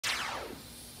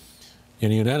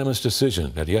In a unanimous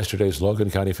decision at yesterday's Logan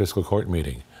County Fiscal Court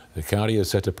meeting, the county is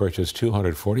set to purchase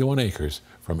 241 acres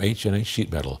from H&H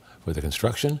Sheet Metal for the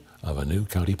construction of a new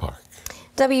county park.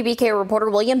 WBK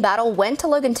reporter William Battle went to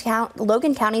Logan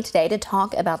County today to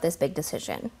talk about this big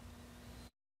decision.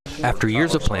 After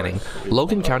years of planning,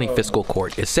 Logan County Fiscal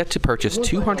Court is set to purchase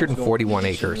 241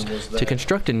 acres to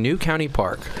construct a new county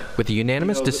park with a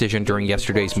unanimous decision during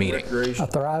yesterday's meeting. A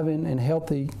thriving and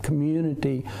healthy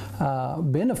community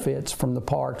benefits from the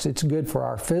parks. It's good for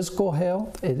our physical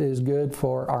health, it is good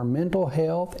for our mental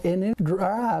health, and it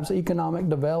drives economic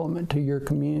development to your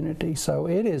community. So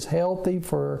it is healthy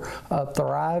for a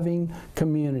thriving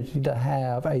community to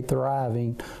have a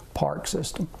thriving park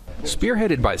system.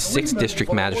 Spearheaded by 6th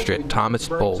District Magistrate Thomas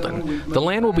Bolden, the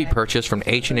land will be purchased from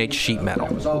H&H Sheet Metal.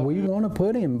 We want to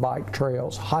put in bike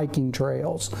trails, hiking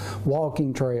trails,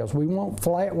 walking trails. We want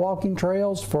flat walking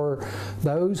trails for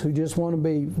those who just want to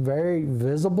be very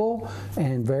visible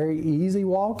and very easy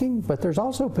walking, but there's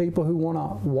also people who want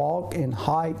to walk and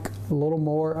hike a little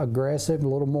more aggressive, a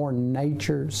little more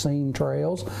nature scene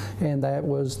trails, and that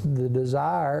was the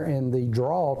desire and the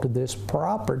draw to this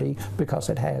property because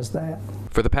it has that.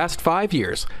 For the past 5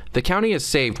 years, the county has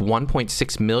saved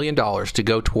 $1.6 million to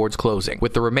go towards closing,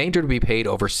 with the remainder to be paid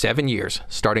over 7 years,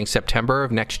 starting September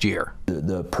of next year.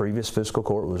 The previous fiscal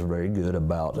court was very good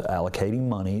about allocating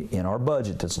money in our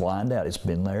budget that's lined out. It's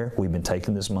been there. We've been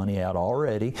taking this money out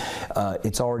already.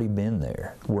 It's already been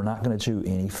there. We're not going to do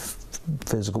any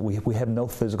physical, we have no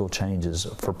physical changes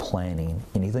for planning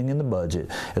anything in the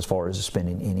budget as far as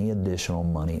spending any additional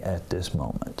money at this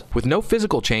moment. With no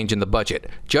physical change in the budget,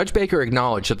 Judge Baker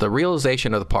acknowledged that the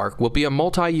realization of the park will be a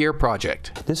multi-year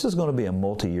project. This is going to be a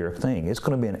multi-year thing. It's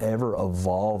going to be an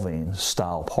ever-evolving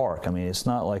style park. I mean, it's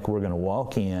not like we're going to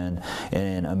walk in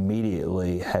and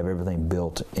immediately have everything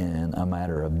built in a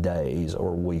matter of days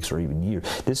or weeks or even years.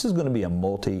 This is going to be a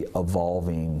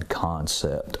multi-evolving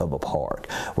concept of a park.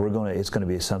 It's going to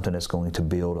be something that's going to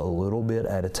build a little bit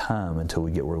at a time until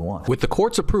we get where we want. With the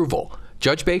court's approval,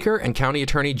 Judge Baker and County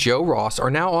Attorney Joe Ross are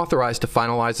now authorized to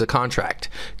finalize the contract,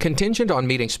 contingent on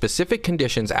meeting specific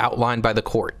conditions outlined by the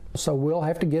court. So we'll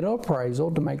have to get an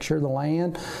appraisal to make sure the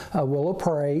land will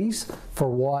appraise for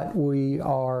what we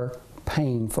are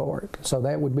paying for it. So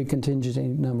that would be contingency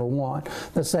number one.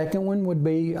 The second one would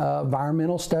be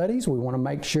environmental studies. We want to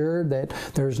make sure that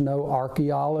there's no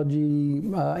archaeology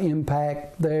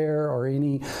impact there or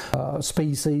any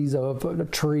species of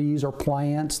trees or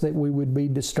plants that we would be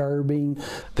disturbing.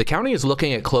 The county is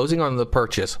looking at closing on the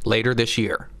purchase later this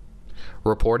year.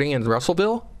 Reporting in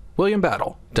Russellville, William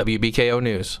Battle, WBKO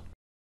News.